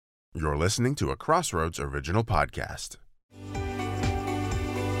You're listening to a Crossroads original podcast.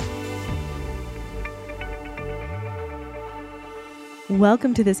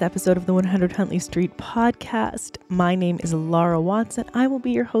 Welcome to this episode of the 100 Huntley Street podcast. My name is Laura Watson. I will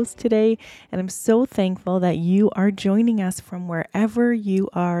be your host today, and I'm so thankful that you are joining us from wherever you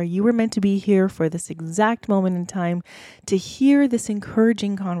are. You were meant to be here for this exact moment in time to hear this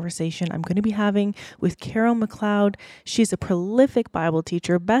encouraging conversation I'm going to be having with Carol McLeod. She's a prolific Bible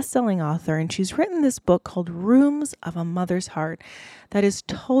teacher, best-selling author, and she's written this book called Rooms of a Mother's Heart that has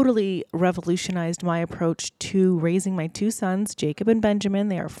totally revolutionized my approach to raising my two sons, Jacob and Benjamin.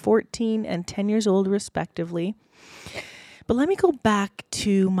 They are 14 and 10 years old, respectively. But let me go back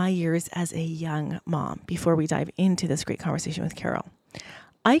to my years as a young mom before we dive into this great conversation with Carol.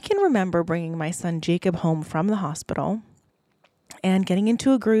 I can remember bringing my son Jacob home from the hospital and getting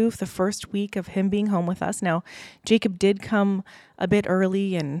into a groove the first week of him being home with us. Now, Jacob did come a bit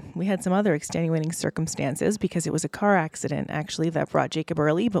early, and we had some other extenuating circumstances because it was a car accident, actually, that brought Jacob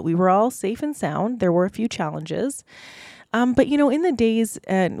early, but we were all safe and sound. There were a few challenges. But, in the days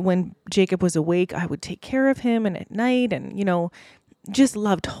when Jacob was awake, I would take care of him, and at night, and, just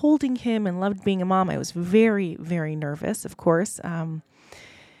loved holding him and loved being a mom. I was very, very nervous, of course.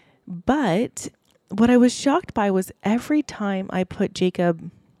 But what I was shocked by was every time I put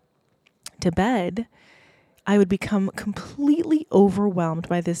Jacob to bed, I would become completely overwhelmed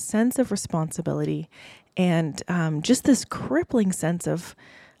by this sense of responsibility and just this crippling sense of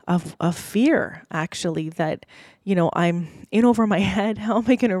fear, actually, that, I'm in over my head. How am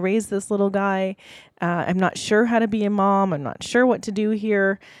I going to raise this little guy? I'm not sure how to be a mom. I'm not sure what to do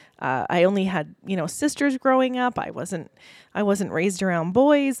here. I only had, sisters growing up. I wasn't raised around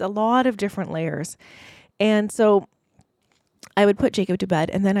boys, a lot of different layers. And so I would put Jacob to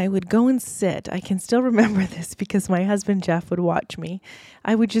bed, and then I would go and sit. I can still remember this because my husband, Jeff, would watch me.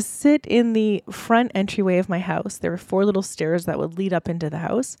 I would just sit in the front entryway of my house. There were 4 little stairs that would lead up into the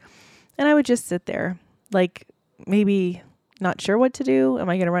house. And I would just sit there, like maybe not sure what to do. Am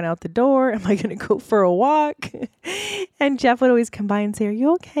I going to run out the door? Am I going to go for a walk? And Jeff would always come by and say, "Are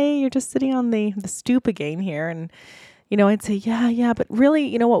you okay? You're just sitting on the stoop again here." And, I'd say, yeah. But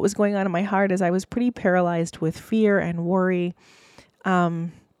really, what was going on in my heart is I was pretty paralyzed with fear and worry.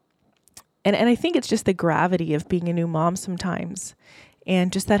 And I think it's just the gravity of being a new mom sometimes.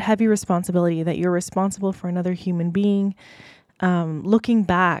 And just that heavy responsibility that you're responsible for another human being. Looking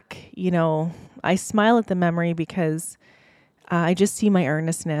back, I smile at the memory because I just see my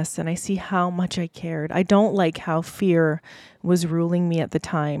earnestness and I see how much I cared. I don't like how fear was ruling me at the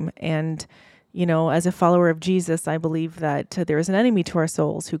time. And, as a follower of Jesus, I believe that there is an enemy to our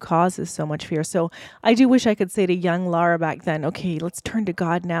souls who causes so much fear. So I do wish I could say to young Laura back then, okay, let's turn to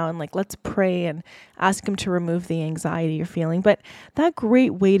God now and let's pray and ask him to remove the anxiety you're feeling. But that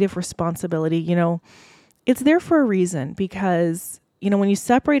great weight of responsibility, it's there for a reason because when you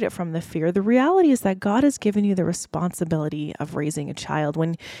separate it from the fear, the reality is that God has given you the responsibility of raising a child.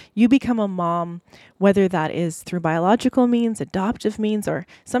 When you become a mom, whether that is through biological means, adoptive means, or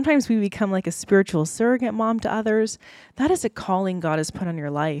sometimes we become like a spiritual surrogate mom to others, that is a calling God has put on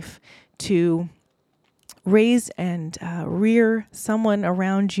your life to raise and rear someone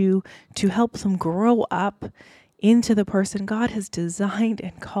around you to help them grow up into the person God has designed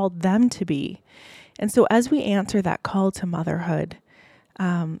and called them to be. And so as we answer that call to motherhood,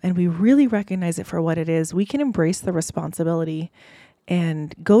 and we really recognize it for what it is, we can embrace the responsibility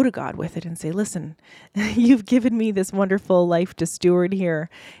and go to God with it and say, listen, you've given me this wonderful life to steward here,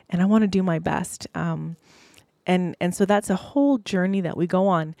 and I want to do my best. And so that's a whole journey that we go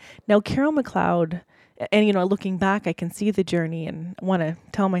on. Now, Carol McLeod, and, looking back, I can see the journey and want to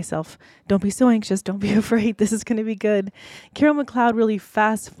tell myself, don't be so anxious, don't be afraid, this is going to be good. Carol McLeod really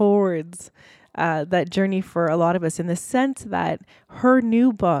fast forwards that journey for a lot of us in the sense that her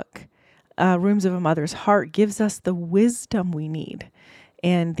new book, Rooms of a Mother's Heart, gives us the wisdom we need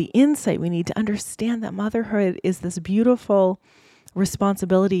and the insight we need to understand that motherhood is this beautiful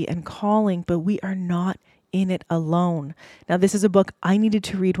responsibility and calling, but we are not in it alone. Now, this is a book I needed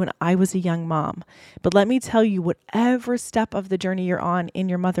to read when I was a young mom, but let me tell you, whatever step of the journey you're on in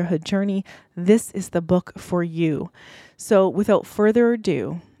your motherhood journey, this is the book for you. So without further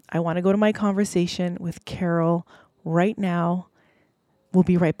ado, I want to go to my conversation with Carol right now. We'll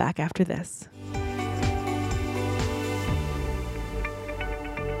be right back after this.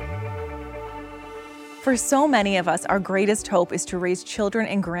 For so many of us, our greatest hope is to raise children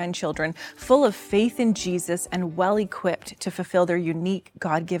and grandchildren full of faith in Jesus and well-equipped to fulfill their unique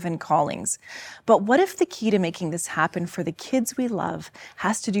God-given callings. But what if the key to making this happen for the kids we love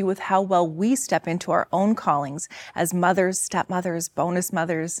has to do with how well we step into our own callings as mothers, stepmothers, bonus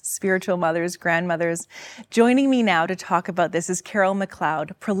mothers, spiritual mothers, grandmothers? Joining me now to talk about this is Carol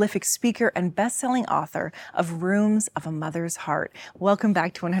McLeod, prolific speaker and best-selling author of Rooms of a Mother's Heart. Welcome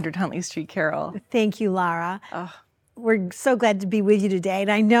back to 100 Huntley Street, Carol. Thank you, Laura. We're so glad to be with you today. And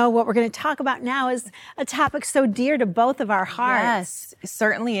I know what we're going to talk about now is a topic so dear to both of our hearts. Yes, it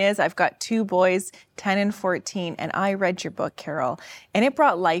certainly is. I've got two boys, 10 and 14, and I read your book, Carol, and it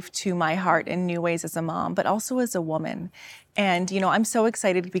brought life to my heart in new ways as a mom, but also as a woman. And, I'm so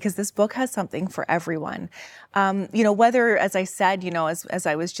excited because this book has something for everyone. Whether, as I said, as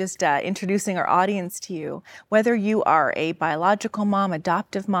I was just introducing our audience to you, whether you are a biological mom,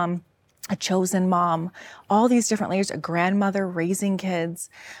 adoptive mom, a chosen mom, all these different layers, a grandmother raising kids.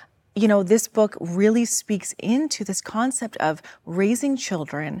 This book really speaks into this concept of raising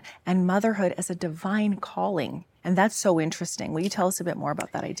children and motherhood as a divine calling. And that's so interesting. Will you tell us a bit more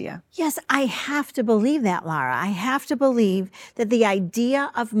about that idea? Yes, I have to believe that, Laura. I have to believe that the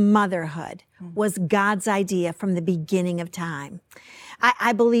idea of motherhood was God's idea from the beginning of time.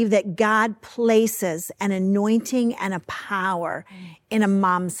 I believe that God places an anointing and a power in a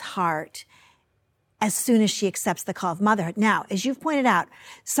mom's heart as soon as she accepts the call of motherhood. Now, as you've pointed out,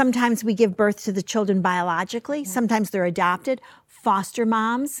 sometimes we give birth to the children biologically, sometimes they're adopted, foster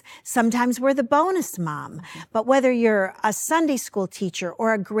moms, sometimes we're the bonus mom. But whether you're a Sunday school teacher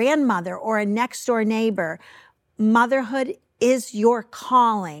or a grandmother or a next door neighbor, motherhood is your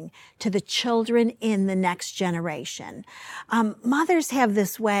calling to the children in the next generation. Mothers have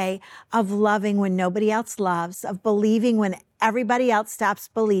this way of loving when nobody else loves, of believing when everybody else stops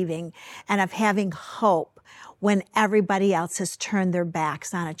believing, and of having hope when everybody else has turned their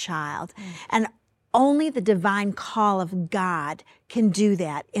backs on a child. And only the divine call of God can do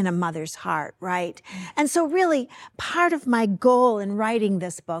that in a mother's heart, right? And so really, part of my goal in writing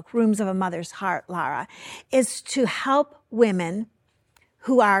this book, Rooms of a Mother's Heart, Laura, is to help women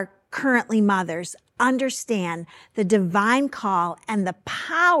who are currently mothers understand the divine call and the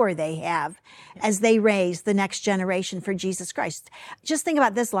power they have as they raise the next generation for Jesus Christ. Just think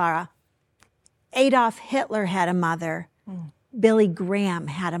about this, Laura. Adolf Hitler had a mother. Billy Graham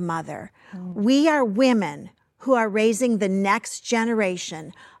had a mother. We are women who are raising the next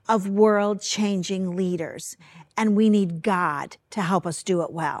generation of world-changing leaders, and we need God to help us do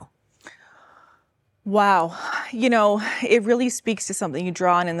it well. Wow. It really speaks to something you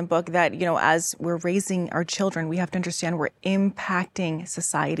draw on in the book that, as we're raising our children, we have to understand we're impacting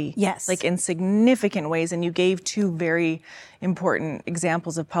society. Yes. Like in significant ways. And you gave two very important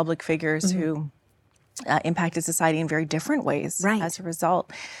examples of public figures who impacted society in very different ways as a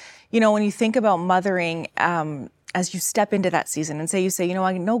result. When you think about mothering, as you step into that season and you say,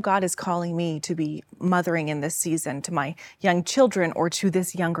 I know God is calling me to be mothering in this season to my young children or to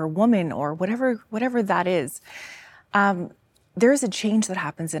this younger woman or whatever that is. There is a change that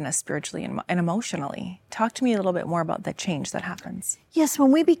happens in us spiritually and emotionally. Talk to me a little bit more about that change that happens. Yes,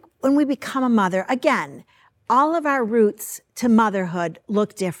 when we become a mother, again, all of our roots to motherhood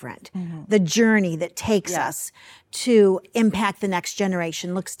look different. The journey that takes us to impact the next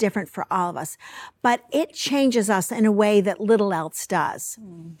generation looks different for all of us. But it changes us in a way that little else does.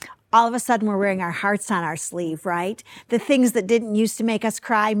 All of a sudden, we're wearing our hearts on our sleeve, right? The things that didn't used to make us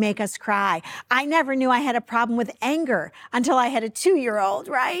cry make us cry. I never knew I had a problem with anger until I had a 2-year-old,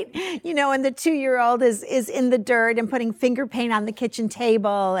 right? And the 2-year-old is in the dirt and putting finger paint on the kitchen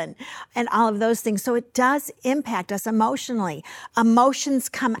table and all of those things. So it does impact us emotionally. Emotions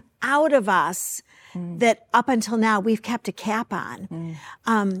come out of us that up until now we've kept a cap on.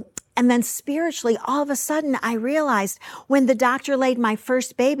 And then spiritually, all of a sudden, I realized when the doctor laid my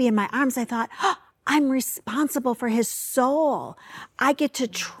first baby in my arms, I thought, I'm responsible for his soul. I get to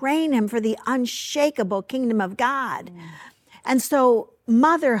train him for the unshakable kingdom of God. And so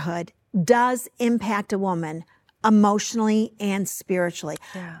motherhood does impact a woman emotionally and spiritually.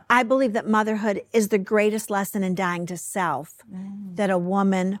 I believe that motherhood is the greatest lesson in dying to self that a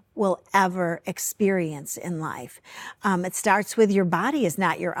woman will ever experience in life. It starts with your body is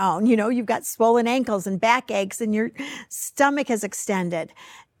not your own. You've got swollen ankles and backaches and your stomach is extended.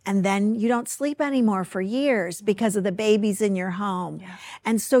 And then you don't sleep anymore for years because of the babies in your home.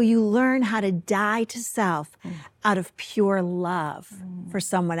 And so you learn how to die to self out of pure love for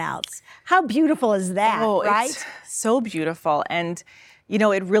someone else. How beautiful is that, right? It's so beautiful. And,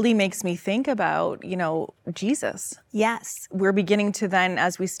 it really makes me think about, Jesus. Yes. We're beginning to then,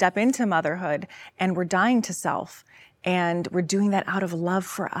 as we step into motherhood and we're dying to self, and we're doing that out of love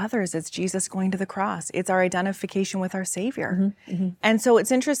for others. It's Jesus going to the cross. It's our identification with our Savior. And so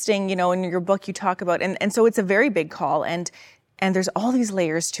it's interesting, in your book you talk about, and so it's a very big call, and there's all these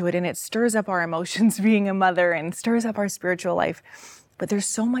layers to it, and it stirs up our emotions being a mother and stirs up our spiritual life. But there's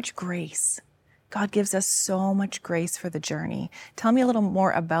so much grace. God gives us so much grace for the journey. Tell me a little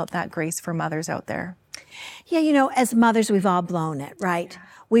more about that grace for mothers out there. Yeah, as mothers, we've all blown it, right? Yeah.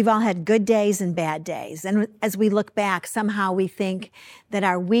 We've all had good days and bad days. And as we look back, somehow we think that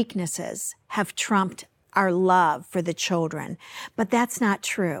our weaknesses have trumped our love for the children. But that's not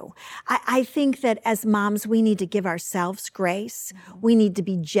true. I think that as moms, we need to give ourselves grace. We need to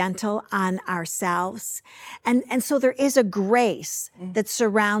be gentle on ourselves. And so there is a grace that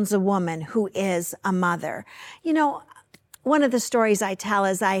surrounds a woman who is a mother. One of the stories I tell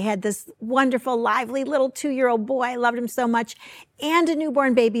is I had this wonderful, lively little 2-year-old boy. I loved him so much, and a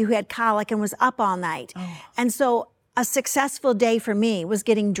newborn baby who had colic and was up all night. Oh. And so a successful day for me was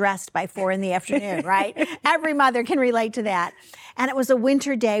getting dressed by 4 p.m, right? Every mother can relate to that. And it was a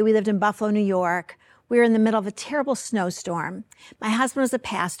winter day. We lived in Buffalo, New York. We were in the middle of a terrible snowstorm. My husband was a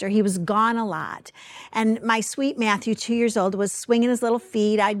pastor. He was gone a lot. And my sweet Matthew, 2 years old, was swinging his little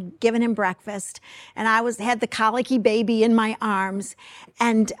feet. I'd given him breakfast. And I had the colicky baby in my arms.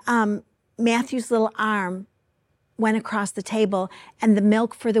 And Matthew's little arm went across the table, and the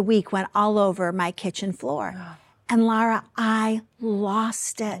milk for the week went all over my kitchen floor. Oh. And Laura, I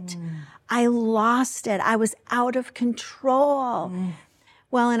lost it. I lost it. I was out of control.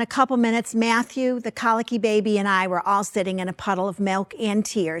 Well, in a couple minutes, Matthew, the colicky baby, and I were all sitting in a puddle of milk and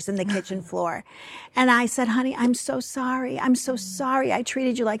tears in the kitchen floor. And I said, honey, I'm so sorry. I'm so sorry I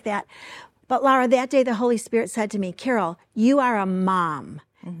treated you like that. But Laura, that day the Holy Spirit said to me, Carol, you are a mom.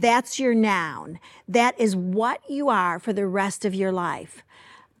 That's your noun. That is what you are for the rest of your life.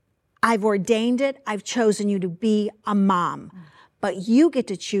 I've ordained it. I've chosen you to be a mom. But you get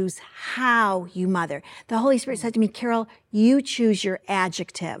to choose how you mother. The Holy Spirit said to me, Carol, you choose your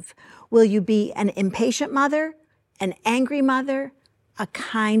adjective. Will you be an impatient mother, an angry mother, a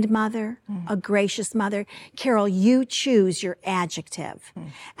kind mother, a gracious mother? Carol, you choose your adjective.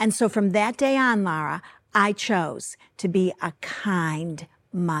 And so from that day on, Laura, I chose to be a kind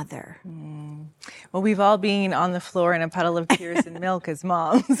mother. Well, we've all been on the floor in a puddle of tears and milk as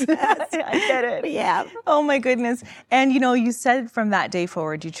moms. Yes. I get it. Yeah. Oh my goodness. And you said from that day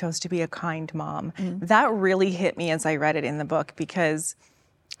forward, you chose to be a kind mom. That really hit me as I read it in the book, because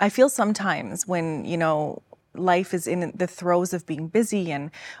I feel sometimes when, life is in the throes of being busy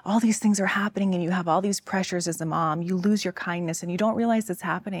and all these things are happening and you have all these pressures as a mom, you lose your kindness and you don't realize it's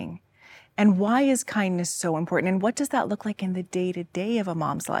happening. And why is kindness so important? And what does that look like in the day-to-day of a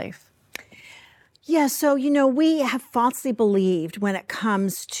mom's life? Yeah, so, we have falsely believed when it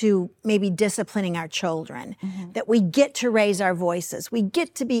comes to maybe disciplining our children that we get to raise our voices, we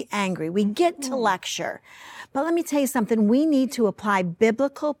get to be angry, we get to lecture. But let me tell you something, we need to apply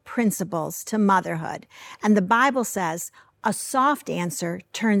biblical principles to motherhood. And the Bible says, a soft answer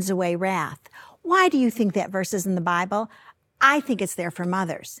turns away wrath. Why do you think that verse is in the Bible? I think it's there for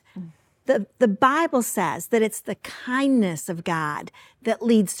mothers. The Bible says that it's the kindness of God that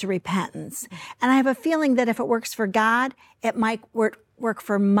leads to repentance. And I have a feeling that if it works for God, it might work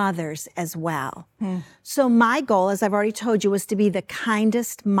for mothers as well. So my goal, as I've already told you, was to be the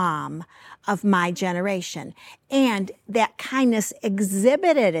kindest mom of my generation. And that kindness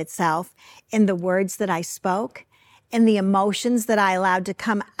exhibited itself in the words that I spoke, in the emotions that I allowed to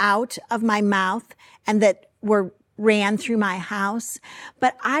come out of my mouth and that ran through my house.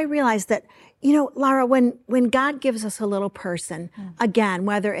 But I realized that, Laura, when God gives us a little person, again,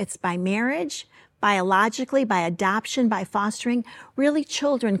 whether it's by marriage, biologically, by adoption, by fostering, really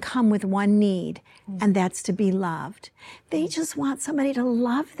children come with one need, and that's to be loved. They just want somebody to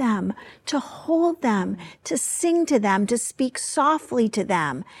love them, to hold them, to sing to them, to speak softly to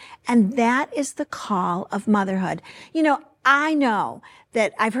them. And that is the call of motherhood. I know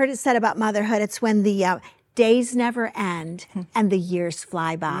that I've heard it said about motherhood, it's when the days never end and the years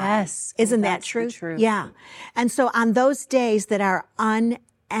fly by. Yes. Isn't that true? Yeah. And so on those days that are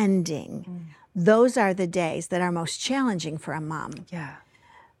unending, those are the days that are most challenging for a mom. Yeah.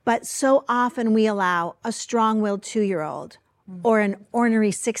 But so often we allow a strong-willed 2-year-old or an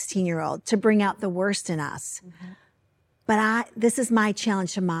ornery 16-year-old to bring out the worst in us. But this is my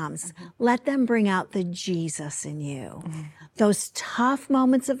challenge to moms. Let them bring out the Jesus in you. Those tough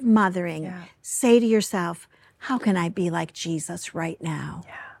moments of mothering, say to yourself, how can I be like Jesus right now?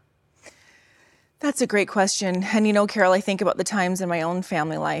 Yeah. That's a great question. And Carol, I think about the times in my own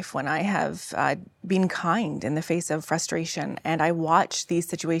family life when I have been kind in the face of frustration, and I watch these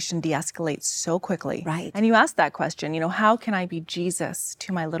situations de-escalate so quickly. Right. And you asked that question, how can I be Jesus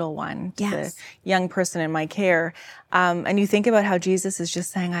to my little one, to Yes. the young person in my care? And you think about how Jesus is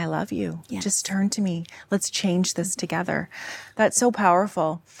just saying, I love you. Yes. Just turn to me. Let's change this together. That's so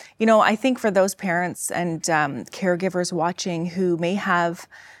powerful. I think for those parents and caregivers watching who may have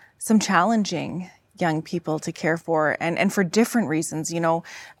some challenging young people to care for, and for different reasons.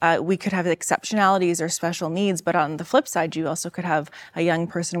 We could have exceptionalities or special needs, but on the flip side, you also could have a young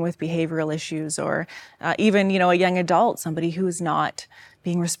person with behavioral issues, or even, a young adult, somebody who is not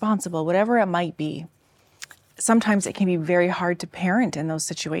being responsible, whatever it might be. Sometimes it can be very hard to parent in those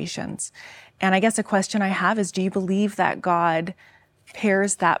situations. And I guess a question I have is, do you believe that God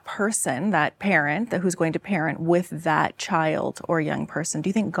pairs that person, that parent who's going to parent, with that child or young person? Do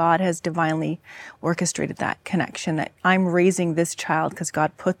you think God has divinely orchestrated that connection, that I'm raising this child because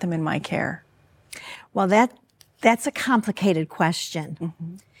God put them in my care? Well, that's a complicated question.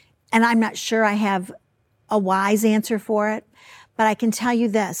 Mm-hmm. And I'm not sure I have a wise answer for it, but I can tell you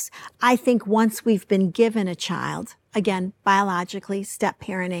this. I think once we've been given a child, again, biologically, step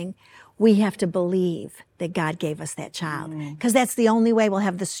parenting, we have to believe that God gave us that child, because that's the only way we'll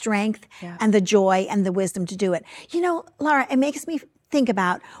have the strength and the joy and the wisdom to do it. Laura, it makes me think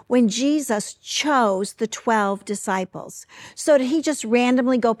about when Jesus chose the 12 disciples. So did he just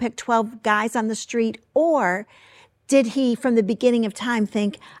randomly go pick 12 guys on the street, or did he, from the beginning of time,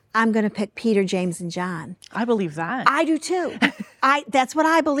 think, I'm going to pick Peter, James, and John? I believe that. I do too. That's what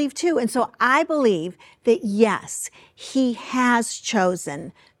I believe too. And so I believe that, yes, he has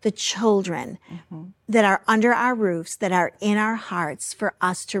chosen the children that are under our roofs, that are in our hearts for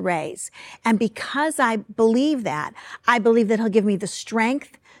us to raise. And because I believe that he'll give me the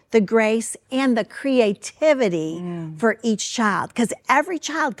strength, the grace, and the creativity for each child. Because every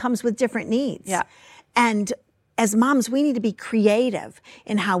child comes with different needs. Yeah. And as moms, we need to be creative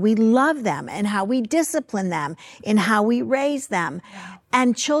in how we love them, and how we discipline them, in how we raise them. Yeah.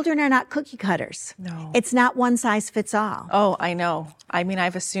 And children are not cookie cutters. No. It's not one size fits all. Oh, I know. I mean,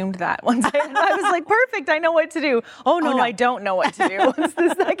 I've assumed that once I was like, perfect, I know what to do. Oh, no, I don't know what to do once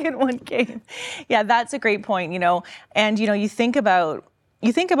the second one came. Yeah, that's a great point, And,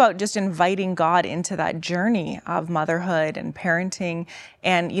 you think about just inviting God into that journey of motherhood and parenting,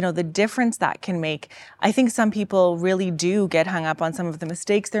 and, the difference that can make. I think some people really do get hung up on some of the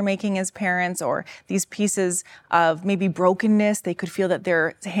mistakes they're making as parents, or these pieces of maybe brokenness they could feel that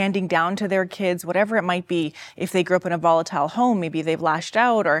they're handing down to their kids, whatever it might be. If they grew up in a volatile home, maybe they've lashed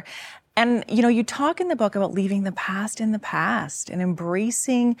out, and, you talk in the book about leaving the past in the past and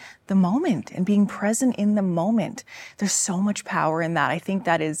embracing the moment and being present in the moment. There's so much power in that. I think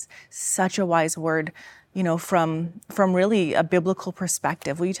that is such a wise word, from really a biblical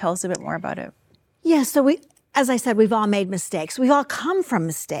perspective. Will you tell us a bit more about it? Yeah, so as I said, we've all made mistakes. We've all come from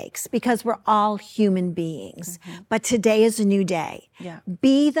mistakes because we're all human beings. Mm-hmm. But today is a new day. Yeah.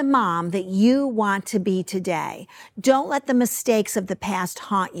 Be the mom that you want to be today. Don't let the mistakes of the past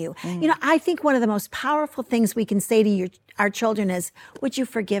haunt you. I think one of the most powerful things we can say to our children is, would you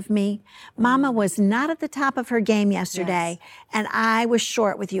forgive me? Mama was not at the top of her game yesterday, and I was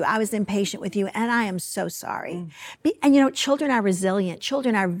short with you. I was impatient with you, and I am so sorry. And children are resilient.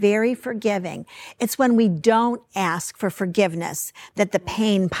 Children are very forgiving. It's when we don't ask for forgiveness that the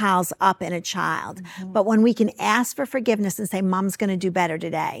pain piles up in a child. But when we can ask for forgiveness and say, Mom's going to do better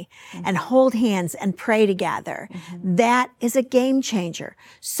today, and hold hands and pray together, that is a game changer.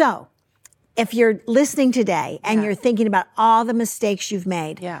 So, if you're listening today and you're thinking about all the mistakes you've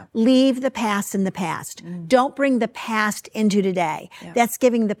made, leave the past in the past. Don't bring the past into today. That's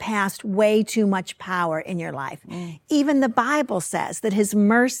giving the past way too much power in your life. Even the Bible says that his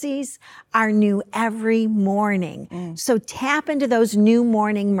mercies are new every morning. So tap into those new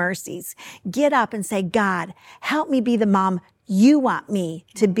morning mercies. Get up and say, God, help me be the mom you want me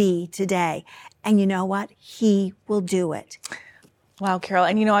to be today. And you know what? He will do it. Wow, Carol.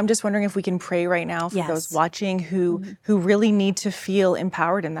 And, I'm just wondering if we can pray right now for those watching who really need to feel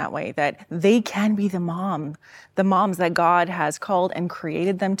empowered in that way, that they can be the moms that God has called and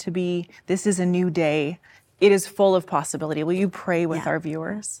created them to be. This is a new day. It is full of possibility. Will you pray with our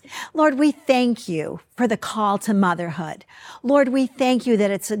viewers? Lord, we thank you for the call to motherhood. Lord, we thank you that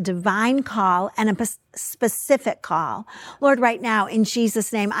it's a divine call and specific call. Lord, right now, in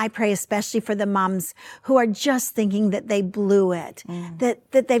Jesus' name, I pray especially for the moms who are just thinking that they blew it,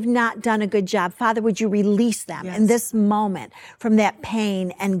 that they've not done a good job. Father, would you release them in this moment from that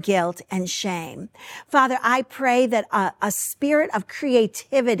pain and guilt and shame? Father, I pray that a spirit of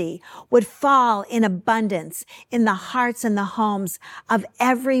creativity would fall in abundance in the hearts and the homes of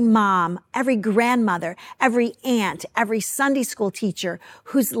every mom, every grandmother, every aunt, every Sunday school teacher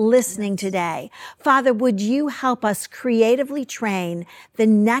who's listening today. Father, would you help us creatively train the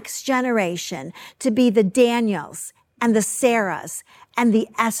next generation to be the Daniels and the Sarahs and the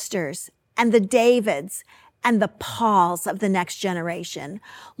Esthers and the Davids and the Pauls of the next generation?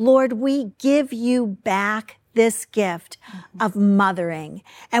 Lord, we give you back this gift of mothering,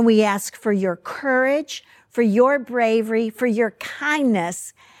 and we ask for your courage, for your bravery, for your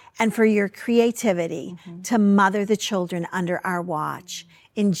kindness, and for your creativity to mother the children under our watch.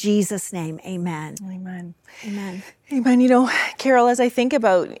 In Jesus' name, amen. Amen. Amen. Amen. You know, Carol, as I think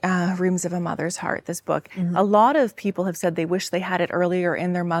about Rooms of a Mother's Heart, this book, a lot of people have said they wish they had it earlier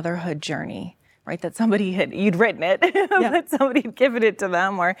in their motherhood journey, right? That you'd written it, that somebody had given it to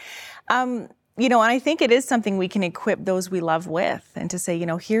them, or, you know, and I think it is something we can equip those we love with, and to say, you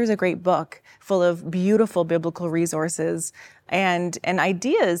know, here's a great book full of beautiful biblical resources and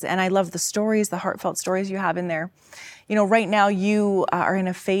ideas. And I love the stories, the heartfelt stories you have in there. You know, right now you are in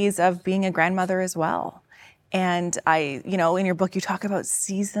a phase of being a grandmother as well. And you know, in your book, you talk about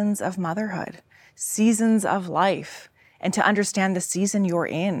seasons of motherhood, seasons of life, and to understand the season you're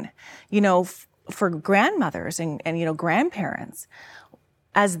in, you know, for grandmothers and, you know, grandparents,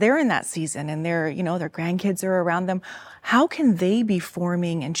 as they're in that season and their grandkids are around them, how can they be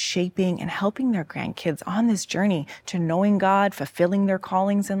forming and shaping and helping their grandkids on this journey to knowing God, fulfilling their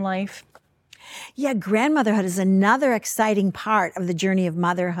callings in life? Yeah, grandmotherhood is another exciting part of the journey of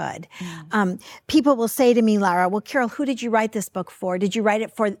motherhood. People will say to me, Lara, well, Carol, who did you write this book for? Did you write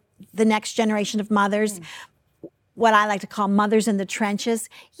it for the next generation of mothers? What I like to call mothers in the trenches?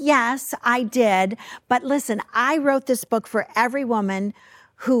 Yes, I did. But listen, I wrote this book for every woman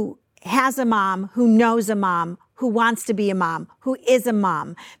who has a mom, who knows a mom, who wants to be a mom, who is a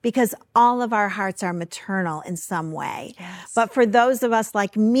mom, because all of our hearts are maternal in some way. Yes. But for those of us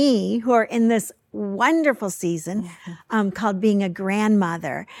like me who are in this wonderful season called being a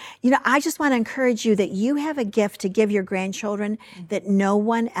grandmother, you know, I just want to encourage you that you have a gift to give your grandchildren that no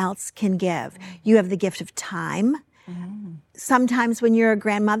one else can give. You have the gift of time. Sometimes when you're a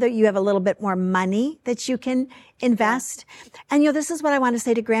grandmother, you have a little bit more money that you can invest. And, you know, this is what I want to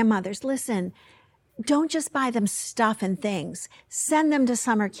say to grandmothers. Listen, don't just buy them stuff and things. Send them to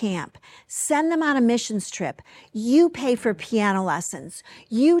summer camp. Send them on a missions trip. You pay for piano lessons.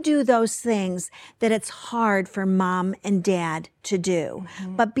 You do those things that it's hard for mom and dad to do.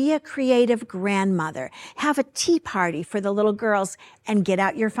 But be a creative grandmother. Have a tea party for the little girls and get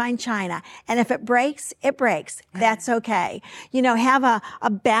out your fine china. And if it breaks, it breaks. That's okay. You know, have a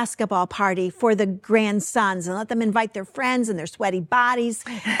basketball party for the grandsons and let them invite their friends and their sweaty bodies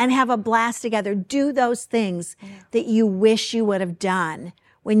and have a blast together. Do those things that you wish you would have done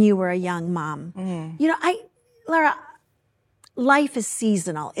when you were a young mom. You know, Lara, life is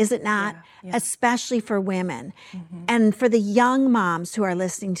seasonal, is it not? Especially for women. And for the young moms who are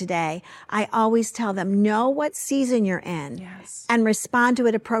listening today, I always tell them, know what season you're in and respond to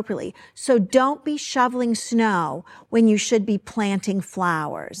it appropriately. So don't be shoveling snow when you should be planting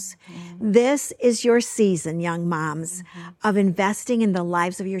flowers. This is your season, young moms, of investing in the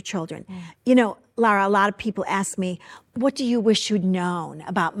lives of your children. You know, Lara, a lot of people ask me, what do you wish you'd known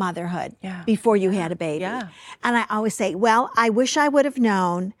about motherhood before you had a baby? And I always say, well, I wish I would have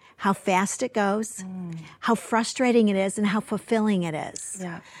known how fast it goes, how frustrating it is, and how fulfilling it is.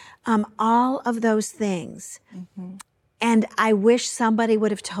 All of those things. And I wish somebody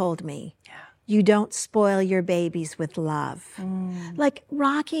would have told me, you don't spoil your babies with love. Like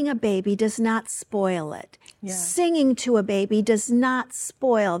rocking a baby does not spoil it. Singing to a baby does not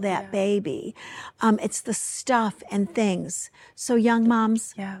spoil that baby. It's the stuff and things. So young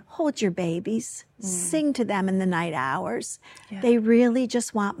moms, hold your babies. Sing to them in the night hours. They really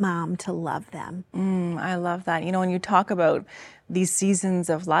just want mom to love them. I love that. You know, when you talk about these seasons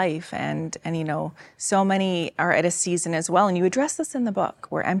of life and you know, so many are at a season as well. And you address this in the book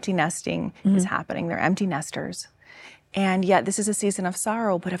where empty nesting is happening. They're empty nesters. And yet this is a season of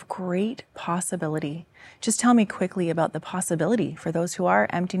sorrow, but of great possibility. Just tell me quickly about the possibility for those who are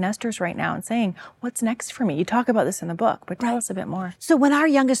empty nesters right now and saying, what's next for me? You talk about this in the book, but tell us a bit more. So when our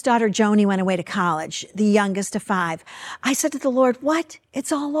youngest daughter, Joni, went away to college, the youngest of 5, I said to the Lord, what?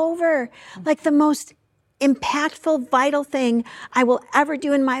 It's all over. Like the most impactful, vital thing I will ever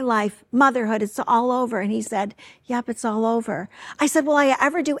do in my life, motherhood, it's all over. And he said, yep, it's all over. I said, will I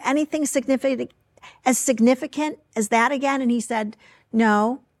ever do anything significant as that again? And he said,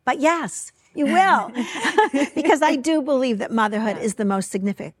 no, but yes, you will. Because I do believe that motherhood is the most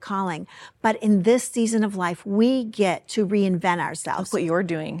significant calling. But in this season of life, we get to reinvent ourselves. That's what you're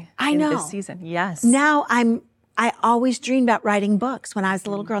doing in this season. Yes. Now I always dreamed about writing books when I was a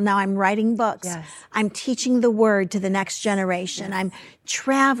little girl. Now I'm writing books. Yes. I'm teaching the word to the next generation. Yes. I'm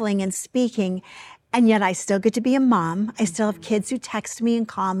traveling and speaking. And yet I still get to be a mom. I still have kids who text me and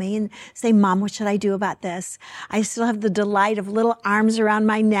call me and say, Mom, what should I do about this? I still have the delight of little arms around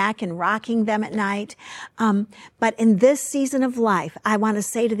my neck and rocking them at night. But in this season of life, I want to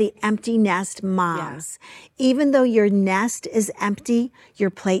say to the empty nest moms, even though your nest is empty,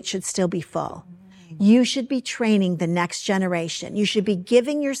 your plate should still be full. You should be training the next generation. You should be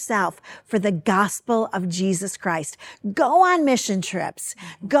giving yourself for the gospel of Jesus Christ. Go on mission trips.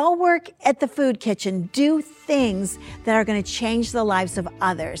 Go work at the food kitchen. Do things that are going to change the lives of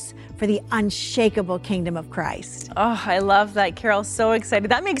others for the unshakable kingdom of Christ. Oh, I love that, Carol. So excited.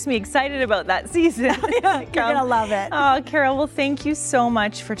 That makes me excited about that season. You're going to love it. Oh, Carol, well, thank you so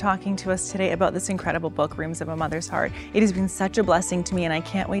much for talking to us today about this incredible book, Reams of a Mother's Heart. It has been such a blessing to me, and I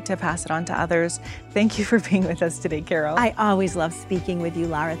can't wait to pass it on to others. Thank you for being with us today, Carol. I always love speaking with you,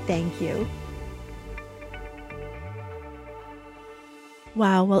 Laura. Thank you.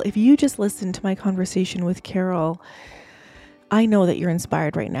 Wow. Well, if you just listened to my conversation with Carol, I know that you're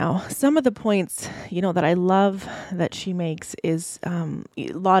inspired right now. Some of the points, that I love that she makes is a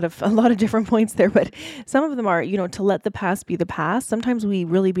lot of different points there, but some of them are, to let the past be the past. Sometimes we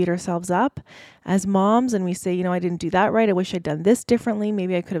really beat ourselves up as moms and we say, I didn't do that right. I wish I'd done this differently.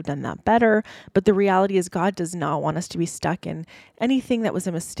 Maybe I could have done that better. But the reality is God does not want us to be stuck in anything that was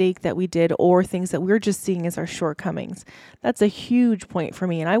a mistake that we did or things that we're just seeing as our shortcomings. That's a huge point for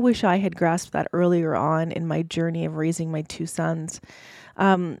me. And I wish I had grasped that earlier on in my journey of raising my two sons.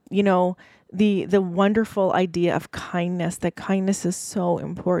 The wonderful idea of kindness, that kindness is so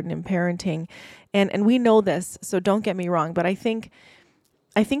important in parenting. And we know this, so don't get me wrong, but I think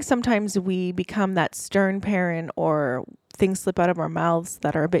sometimes we become that stern parent or things slip out of our mouths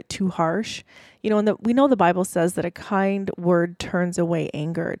that are a bit too harsh. And we know the Bible says that a kind word turns away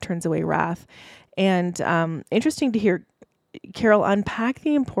anger, it turns away wrath. And interesting to hear Carol unpack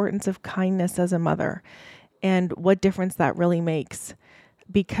the importance of kindness as a mother and what difference that really makes.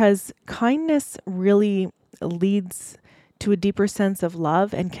 Because kindness really leads to a deeper sense of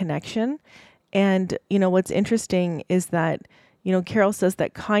love and connection. And, what's interesting is that, Carol says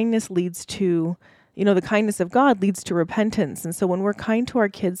that kindness leads to, the kindness of God leads to repentance. And so when we're kind to our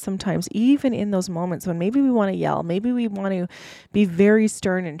kids, sometimes even in those moments when maybe we want to yell, maybe we want to be very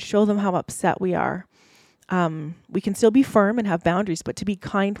stern and show them how upset we are, we can still be firm and have boundaries, but to be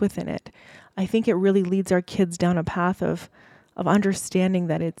kind within it. I think it really leads our kids down a path of understanding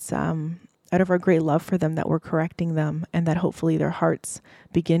that it's out of our great love for them that we're correcting them, and that hopefully their hearts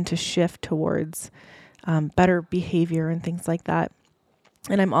begin to shift towards better behavior and things like that.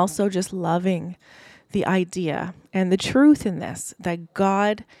 And I'm also just loving the idea and the truth in this, that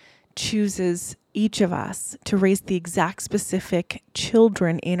God chooses each of us to raise the exact specific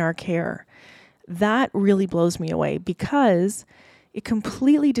children in our care. That really blows me away, because it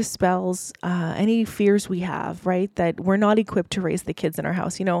completely dispels any fears we have, right? That we're not equipped to raise the kids in our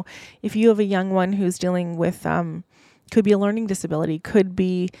house. If you have a young one who's dealing with, could be a learning disability, could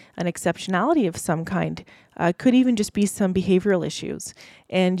be an exceptionality of some kind, could even just be some behavioral issues.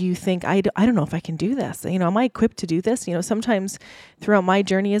 And you think, I don't know if I can do this. Am I equipped to do this? Sometimes throughout my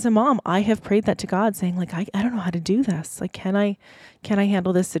journey as a mom, I have prayed that to God, saying I don't know how to do this. Can I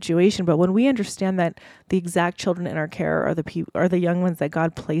handle this situation? But when we understand that the exact children in our care are the young ones that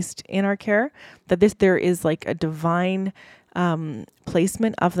God placed in our care, that there is a divine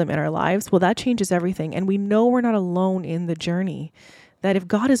placement of them in our lives, well, that changes everything. And we know we're not alone in the journey, that if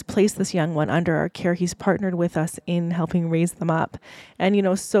God has placed this young one under our care, he's partnered with us in helping raise them up.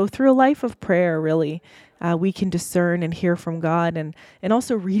 And, so through a life of prayer, really, we can discern and hear from God, and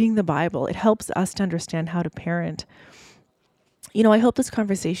also reading the Bible. It helps us to understand how to parent. I hope this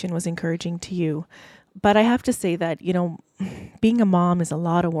conversation was encouraging to you, but I have to say that, being a mom is a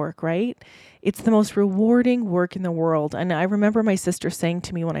lot of work, right? It's the most rewarding work in the world. And I remember my sister saying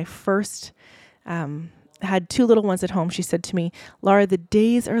to me when I first had two little ones at home, she said to me, Laura, the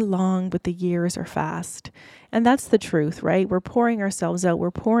days are long, but the years are fast. And that's the truth, right? We're pouring ourselves out. We're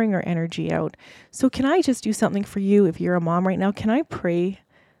pouring our energy out. So can I just do something for you if you're a mom right now? Can I pray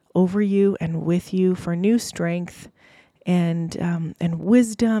over you and with you for new strength and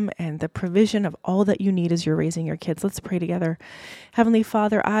wisdom and the provision of all that you need as you're raising your kids. Let's pray together. Heavenly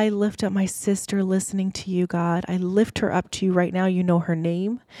Father, I lift up my sister listening to you, God. I lift her up to you right now. You know her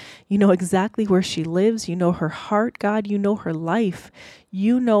name. You know exactly where she lives. You know her heart, God. You know her life.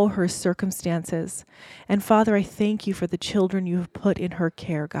 You know her circumstances. And Father, I thank you for the children you have put in her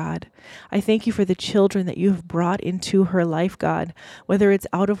care, God. I thank you for the children that you have brought into her life, God. Whether it's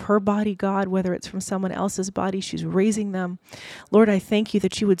out of her body, God, whether it's from someone else's body, she's raising them. Lord, I thank you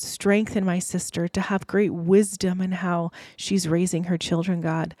that you would strengthen my sister to have great wisdom in how she's raising her children,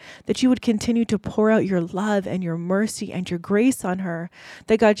 God. That you would continue to pour out your love and your mercy and your grace on her.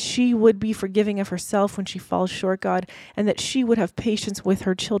 That, God, she would be forgiving of herself when she falls short, God, and that she would have patience with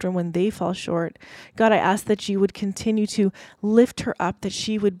her children when they fall short. God, I ask that you would continue to lift her up, that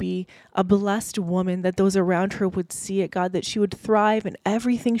she would be a blessed woman, that those around her would see it, God, that she would thrive in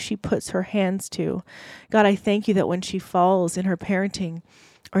everything she puts her hands to. God, I thank you that when she falls in her parenting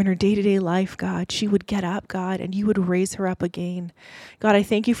or in her day-to-day life, God, she would get up, God, and you would raise her up again. God, I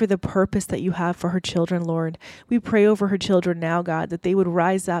thank you for the purpose that you have for her children, Lord. We pray over her children now, God, that they would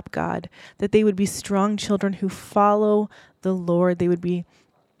rise up, God, that they would be strong children who follow the Lord. They would be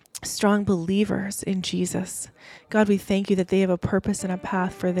strong believers in Jesus. God, we thank you that they have a purpose and a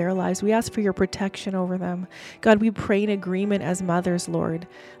path for their lives. We ask for your protection over them. God, we pray in agreement as mothers, Lord,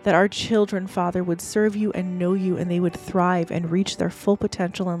 that our children, Father, would serve you and know you, and they would thrive and reach their full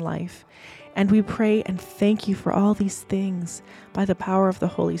potential in life. And we pray and thank you for all these things by the power of the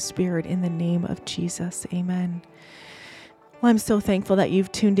Holy Spirit in the name of Jesus. Amen. Well, I'm so thankful that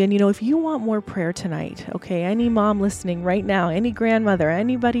you've tuned in. You know, if you want more prayer tonight, okay, any mom listening right now, any grandmother,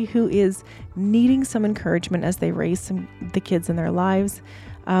 anybody who is needing some encouragement as they raise the kids in their lives,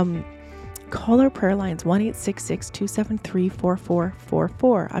 call our prayer lines,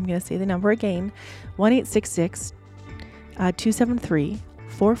 1-866-273-4444. I'm going to say the number again,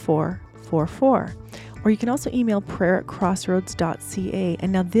 1-866-273-4444. Or you can also email prayer@crossroads.ca.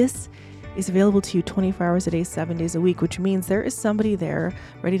 And now this is available to you 24 hours a day, 7 days a week, which means there is somebody there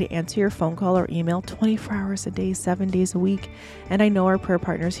ready to answer your phone call or email 24 hours a day, 7 days a week. And I know our prayer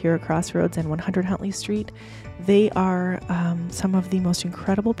partners here at Crossroads and 100 Huntley Street, they are some of the most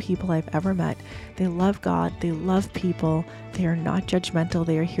incredible people I've ever met. They love God. They love people. They are not judgmental.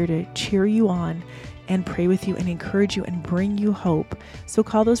 They are here to cheer you on and pray with you and encourage you and bring you hope. So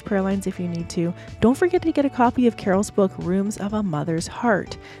call those prayer lines if you need to. Don't forget to get a copy of Carol's book, Rooms of a Mother's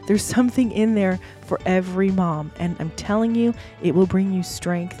Heart. There's something in there for every mom. And I'm telling you, it will bring you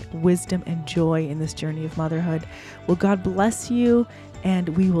strength, wisdom, and joy in this journey of motherhood. Well, God bless you, and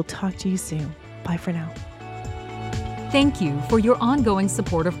we will talk to you soon. Bye for now. Thank you for your ongoing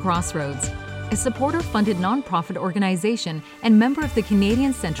support of Crossroads, a supporter-funded nonprofit organization and member of the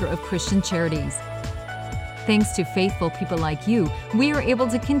Canadian Centre of Christian Charities. Thanks to faithful people like you, we are able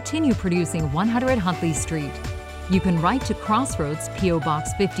to continue producing 100 Huntley Street. You can write to Crossroads, P.O.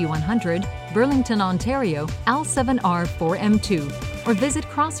 Box 5100, Burlington, Ontario, L7R4M2, or visit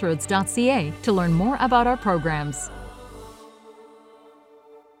crossroads.ca to learn more about our programs.